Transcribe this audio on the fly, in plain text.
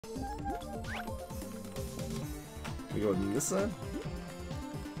Can we go on this side?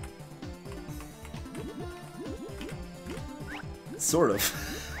 Sort of.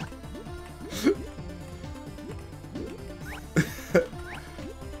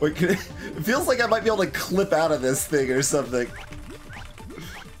 Wait, it feels like I might be able to clip out of this thing or something.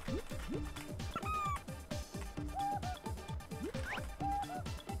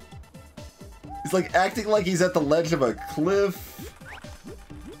 He's like acting like he's at the ledge of a cliff.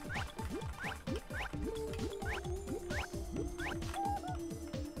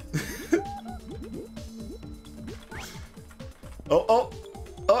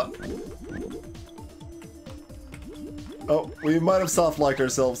 Oh, we might have soft-locked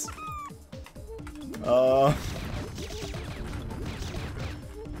ourselves. Oh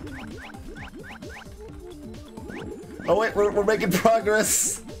wait, we're making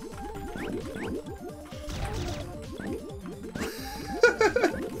progress.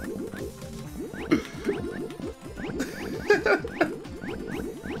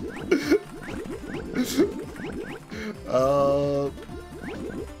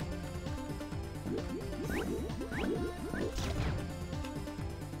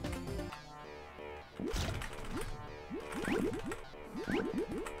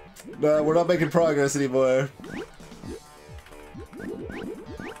 No, we're not making progress anymore.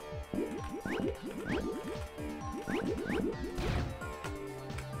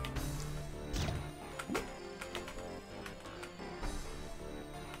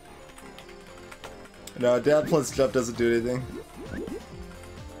 No, down plus jump doesn't do anything.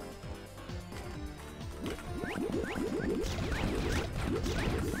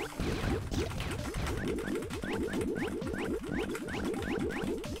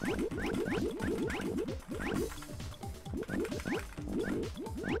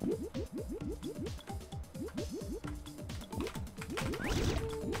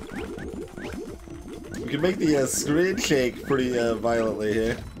 We can make the screen shake pretty violently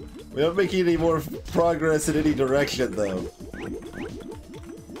here. We don't make any more progress in any direction, though.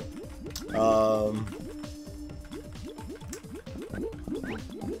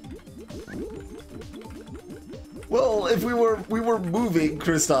 Well, if we were moving,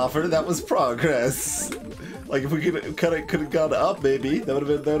 Christopher, that was progress. Like if we could have gone up, maybe that would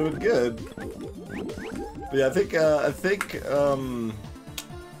have been good. But yeah, I think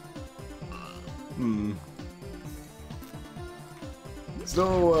There's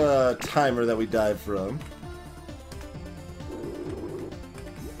no timer that we dive from.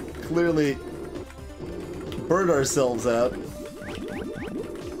 Clearly burned ourselves out.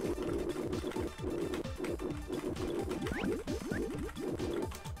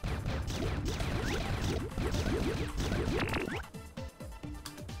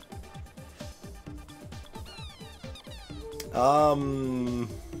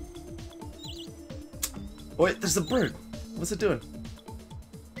 Wait, there's a bird. What's it doing?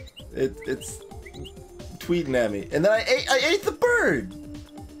 It's tweeting at me, and then I ate the bird.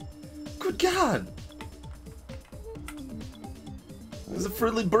 Good God! It was a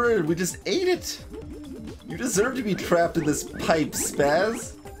friendly bird. We just ate it. You deserve to be trapped in this pipe,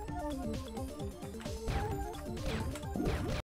 Spaz.